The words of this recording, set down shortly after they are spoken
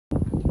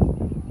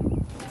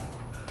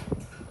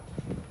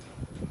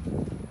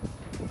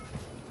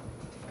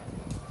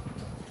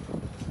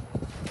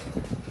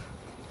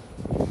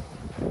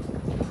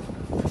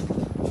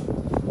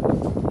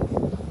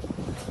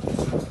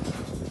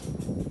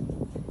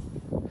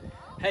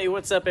Hey,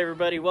 what's up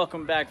everybody?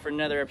 Welcome back for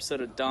another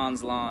episode of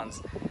Don's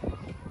Lawns.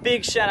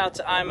 Big shout out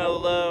to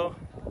IMOWLOW.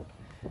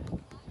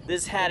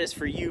 This hat is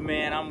for you,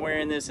 man. I'm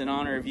wearing this in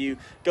honor of you.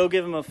 Go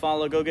give him a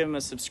follow, go give him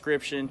a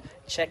subscription.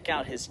 Check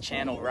out his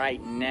channel right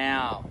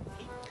now.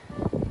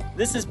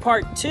 This is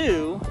part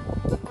 2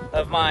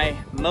 of my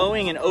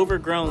mowing and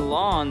overgrown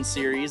lawn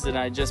series that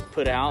I just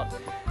put out.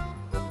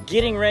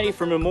 Getting ready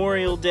for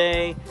Memorial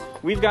Day.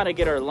 We've got to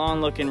get our lawn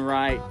looking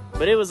right,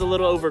 but it was a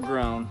little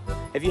overgrown.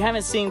 If you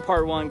haven't seen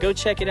part 1, go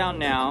check it out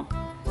now.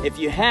 If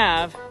you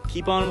have,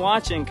 keep on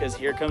watching because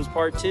here comes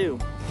part 2.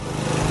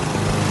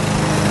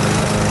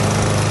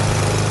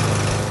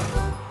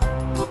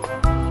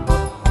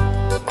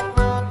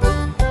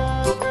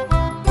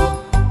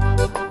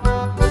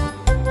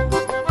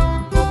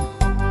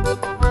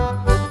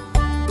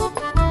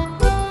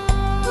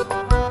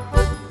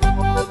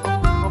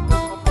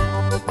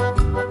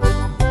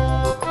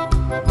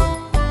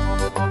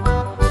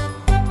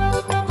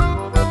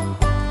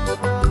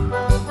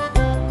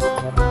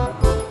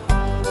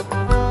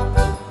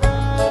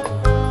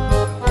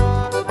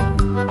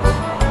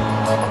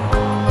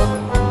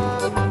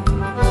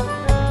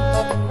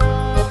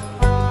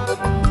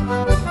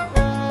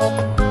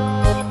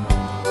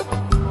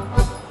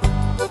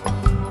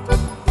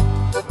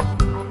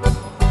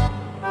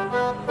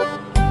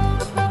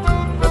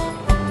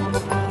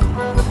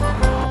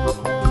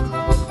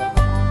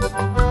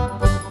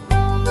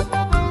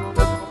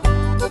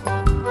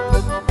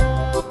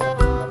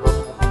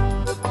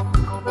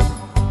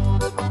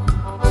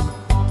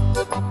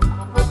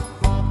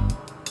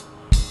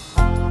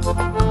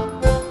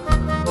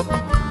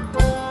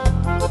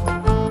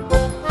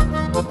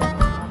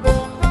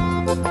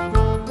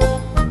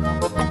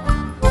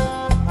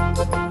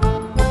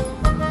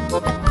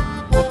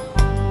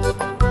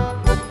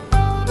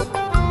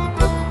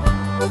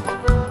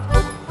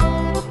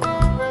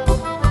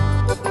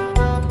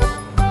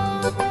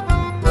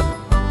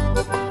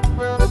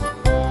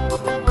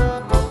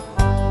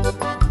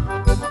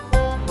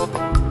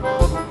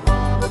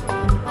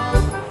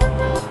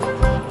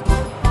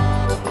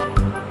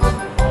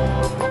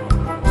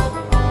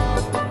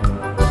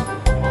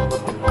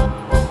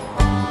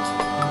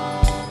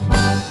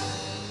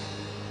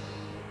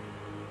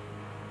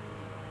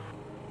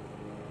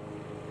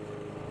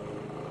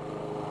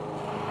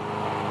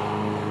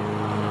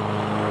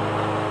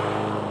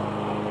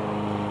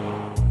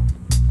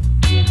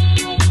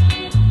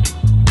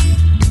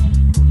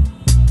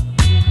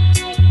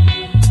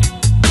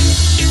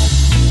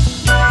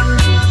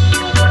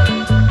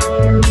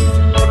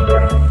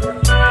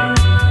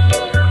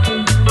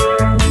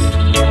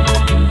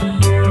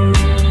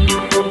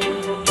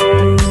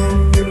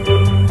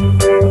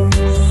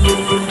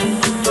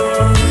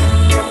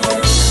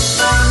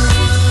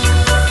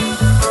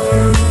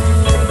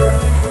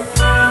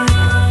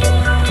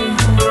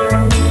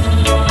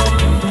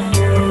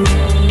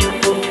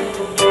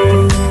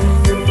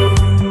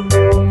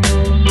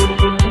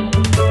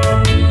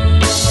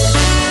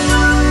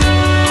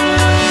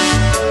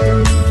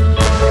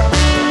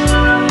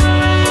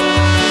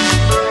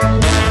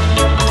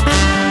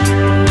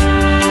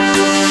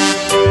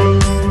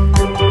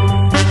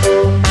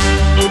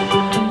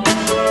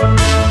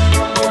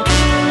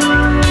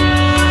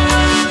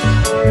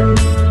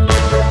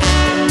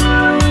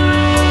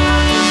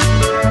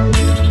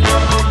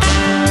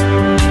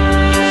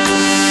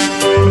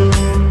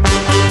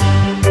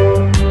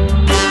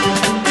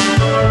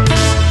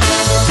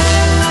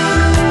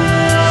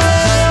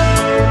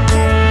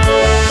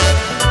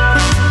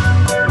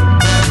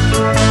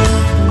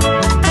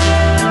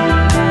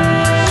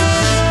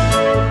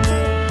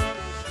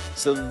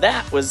 So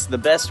that was the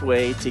best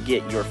way to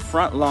get your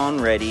front lawn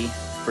ready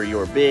for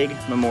your big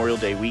Memorial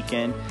Day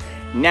weekend.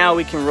 Now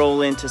we can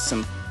roll into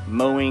some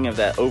mowing of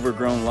that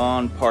overgrown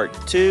lawn part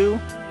 2.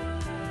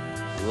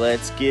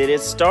 Let's get it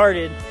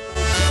started.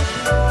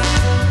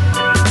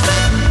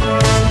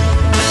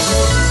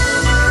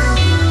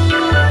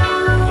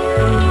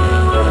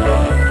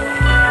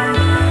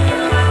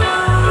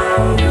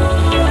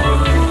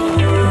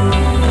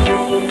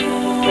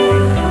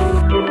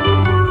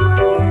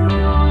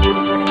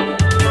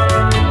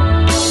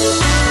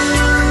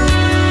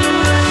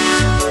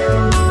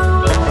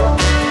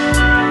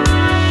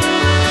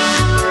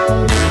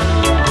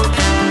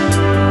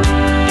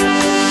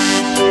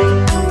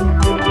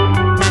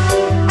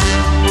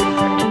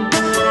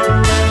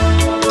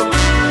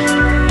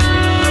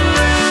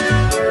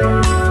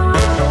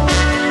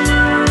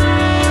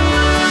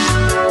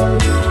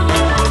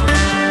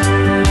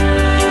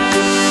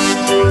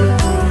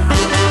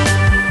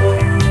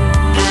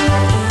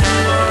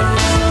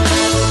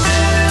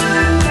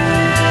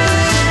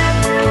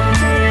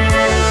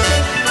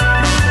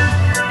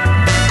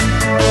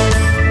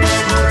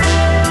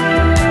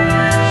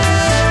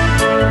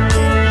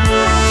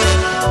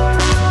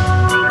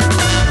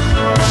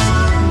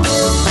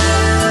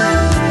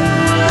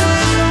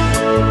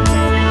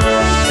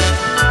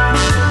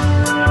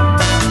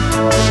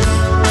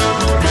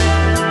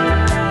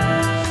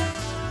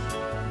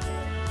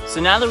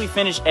 now that we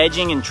finished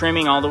edging and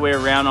trimming all the way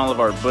around all of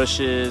our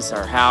bushes,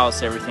 our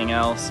house, everything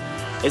else,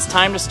 it's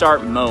time to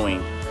start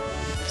mowing.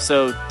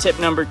 So tip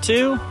number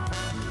 2,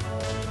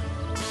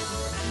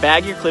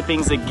 bag your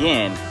clippings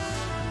again.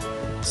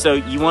 So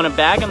you want to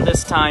bag them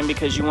this time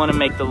because you want to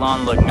make the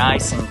lawn look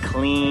nice and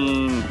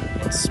clean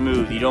and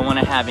smooth. You don't want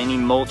to have any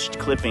mulched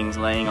clippings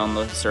laying on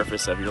the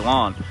surface of your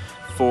lawn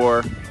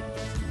for,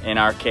 in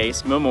our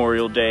case,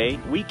 Memorial Day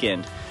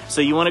weekend. So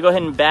you want to go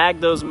ahead and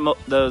bag those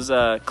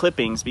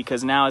clippings,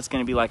 because now it's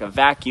going to be like a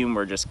vacuum.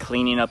 We're just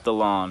cleaning up the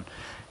lawn.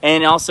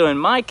 And also in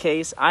my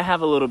case, I have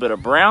a little bit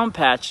of brown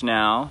patch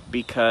now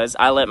because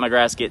I let my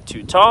grass get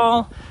too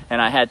tall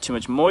and I had too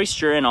much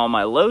moisture in all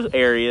my low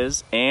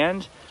areas,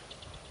 and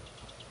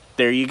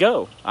there you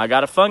go. I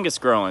got a fungus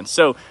growing.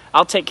 So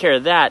I'll take care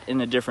of that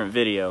in a different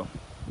video.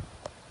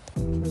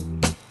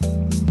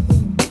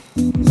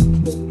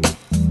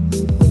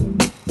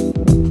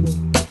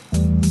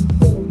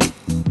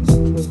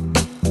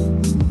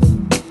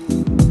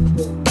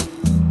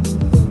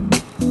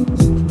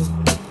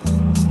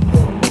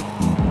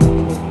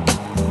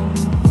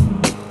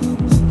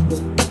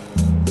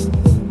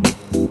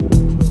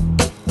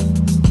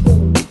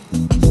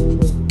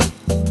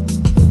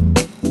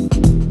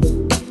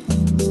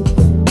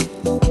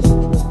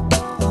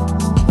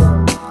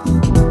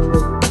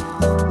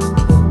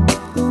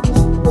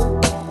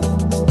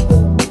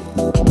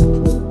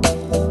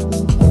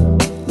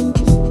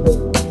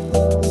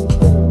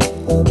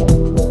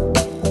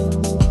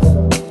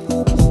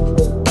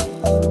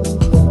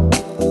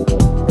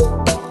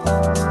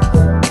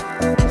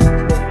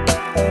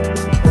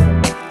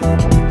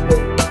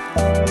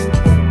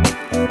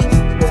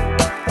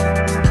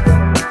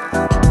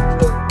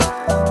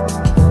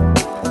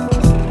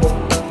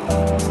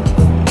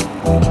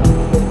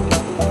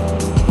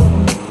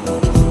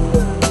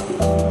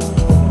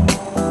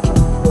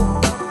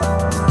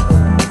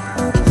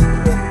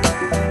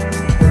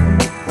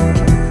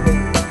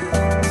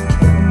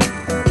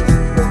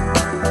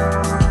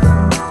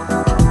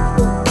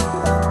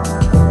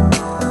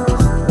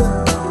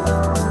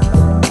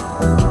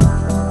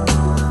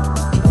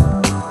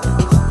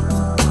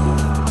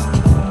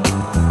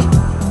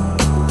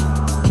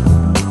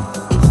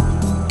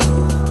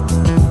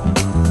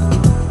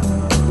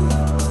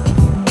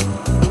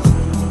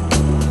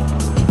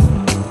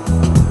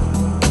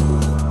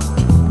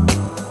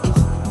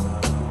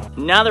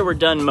 Now that we're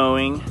done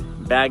mowing,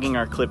 bagging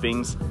our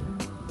clippings,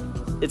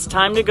 it's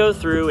time to go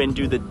through and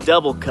do the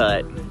double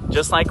cut,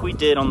 just like we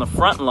did on the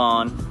front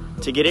lawn,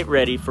 to get it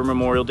ready for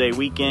Memorial Day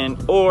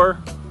weekend, or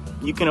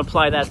you can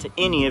apply that to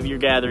any of your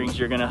gatherings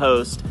you're gonna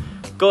host.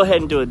 Go ahead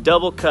and do a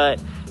double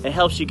cut. It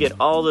helps you get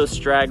all those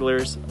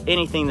stragglers,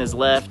 anything that's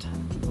left,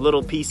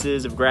 little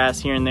pieces of grass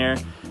here and there.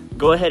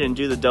 Go ahead and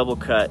do the double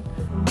cut.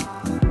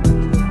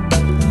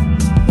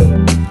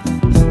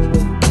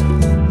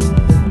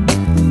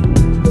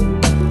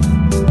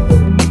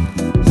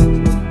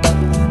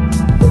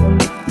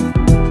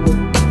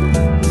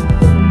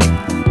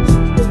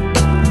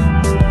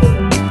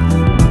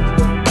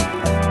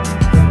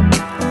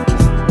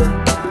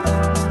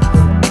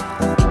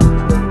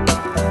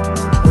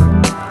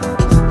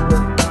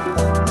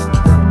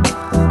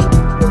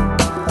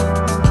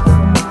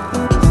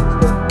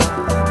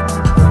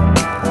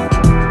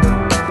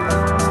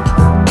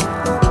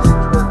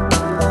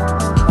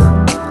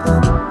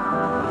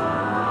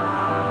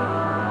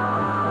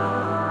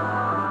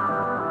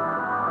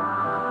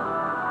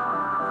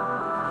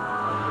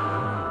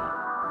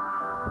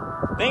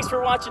 Thanks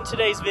for watching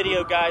today's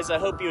video, guys. I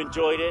hope you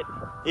enjoyed it.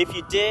 If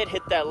you did,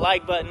 hit that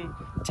like button,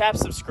 tap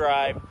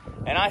subscribe,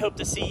 and I hope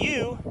to see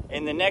you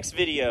in the next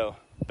video.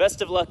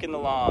 Best of luck in the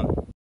lawn.